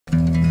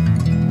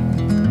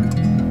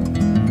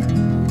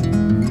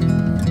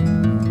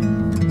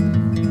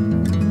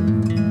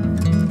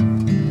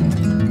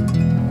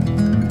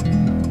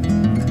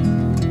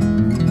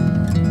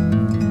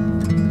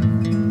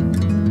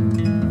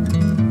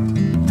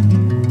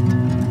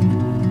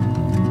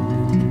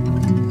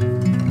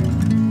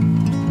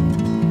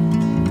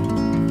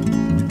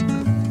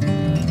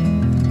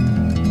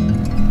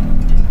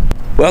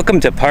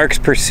Welcome to Parks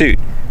Pursuit.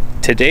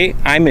 Today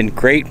I'm in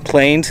Great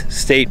Plains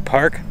State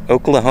Park,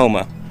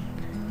 Oklahoma.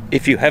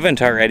 If you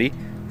haven't already,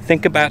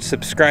 think about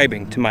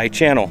subscribing to my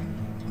channel.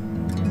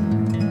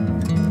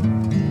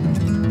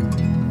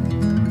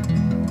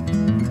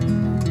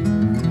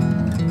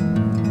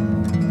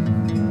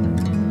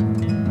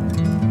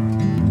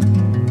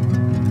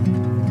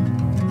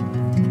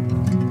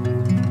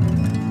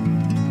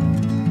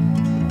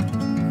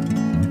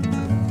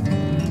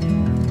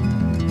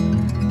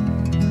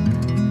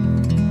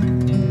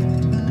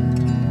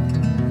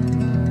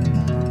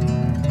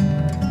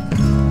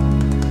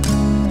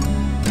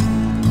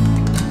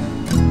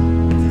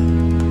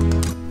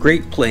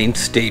 Great Plains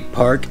State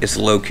Park is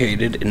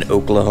located in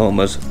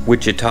Oklahoma's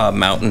Wichita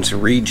Mountains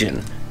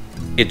region.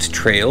 Its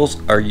trails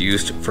are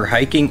used for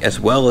hiking as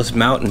well as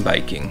mountain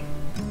biking.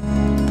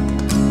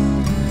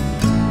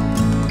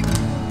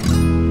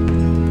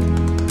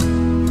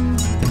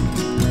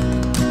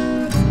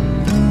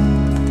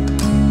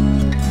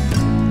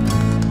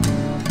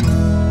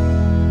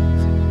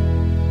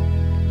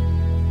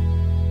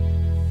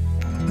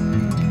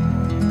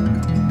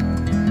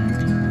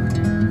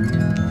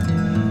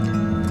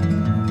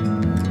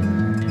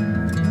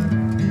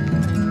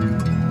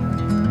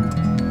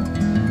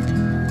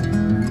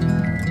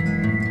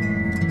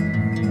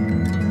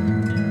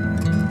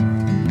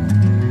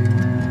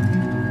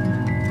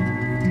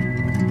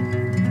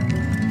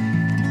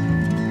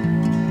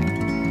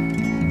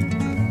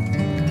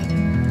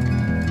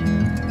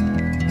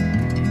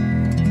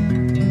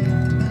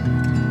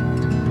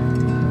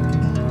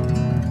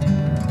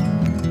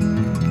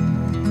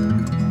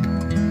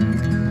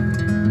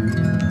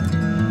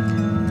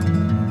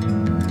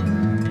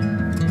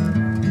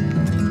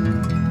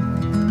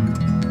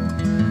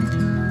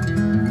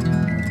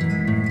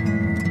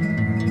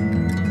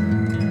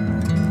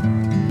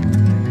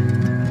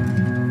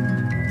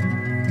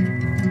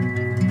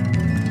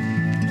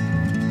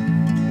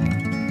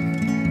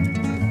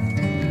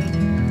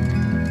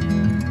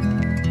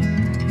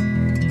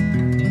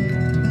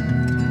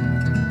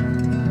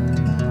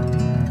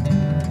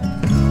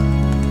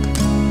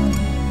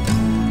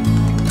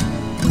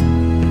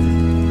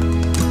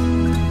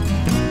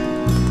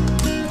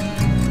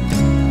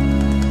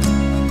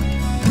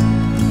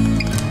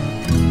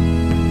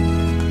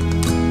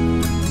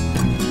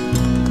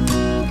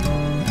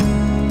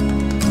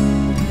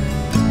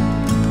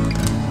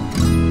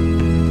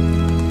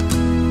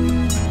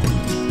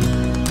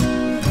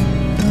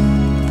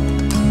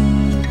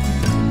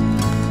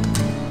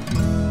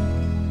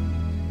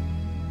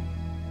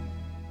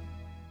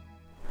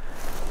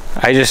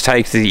 I just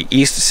hiked the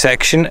east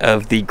section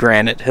of the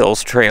Granite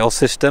Hills Trail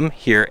System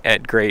here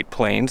at Great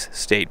Plains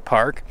State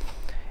Park.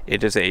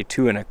 It is a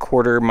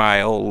 2¼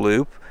 mile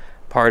loop,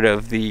 part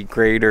of the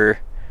greater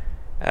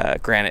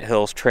Granite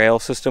Hills Trail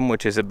System,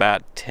 which is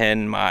about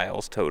 10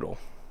 miles total.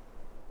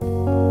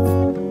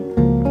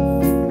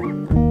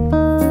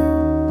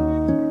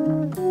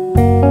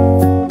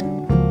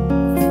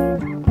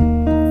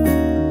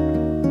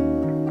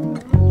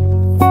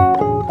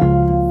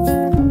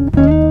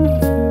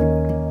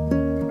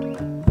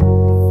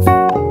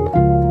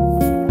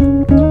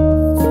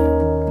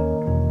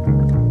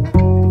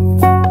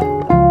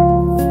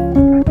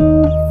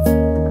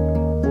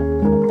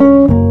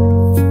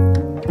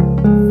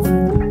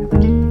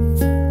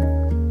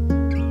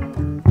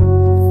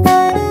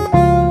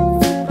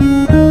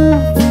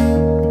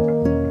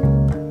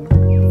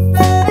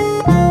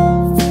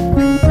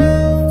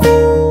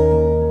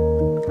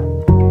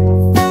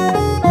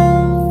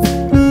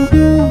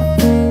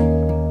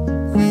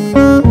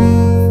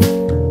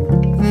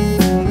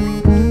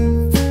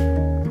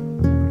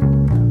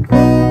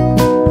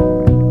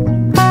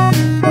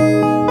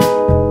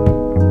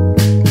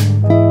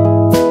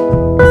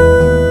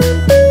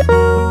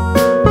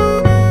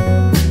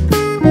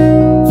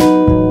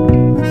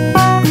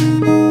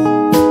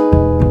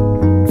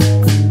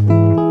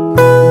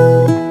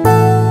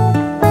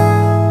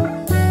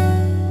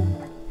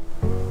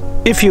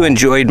 If you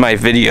enjoyed my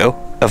video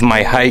of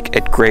my hike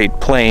at Great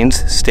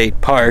Plains State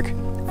Park,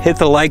 hit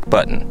the like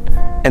button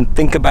and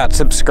think about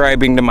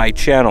subscribing to my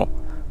channel,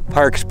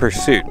 Parks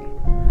Pursuit.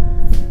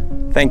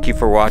 Thank you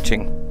for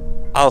watching.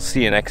 I'll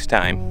see you next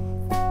time.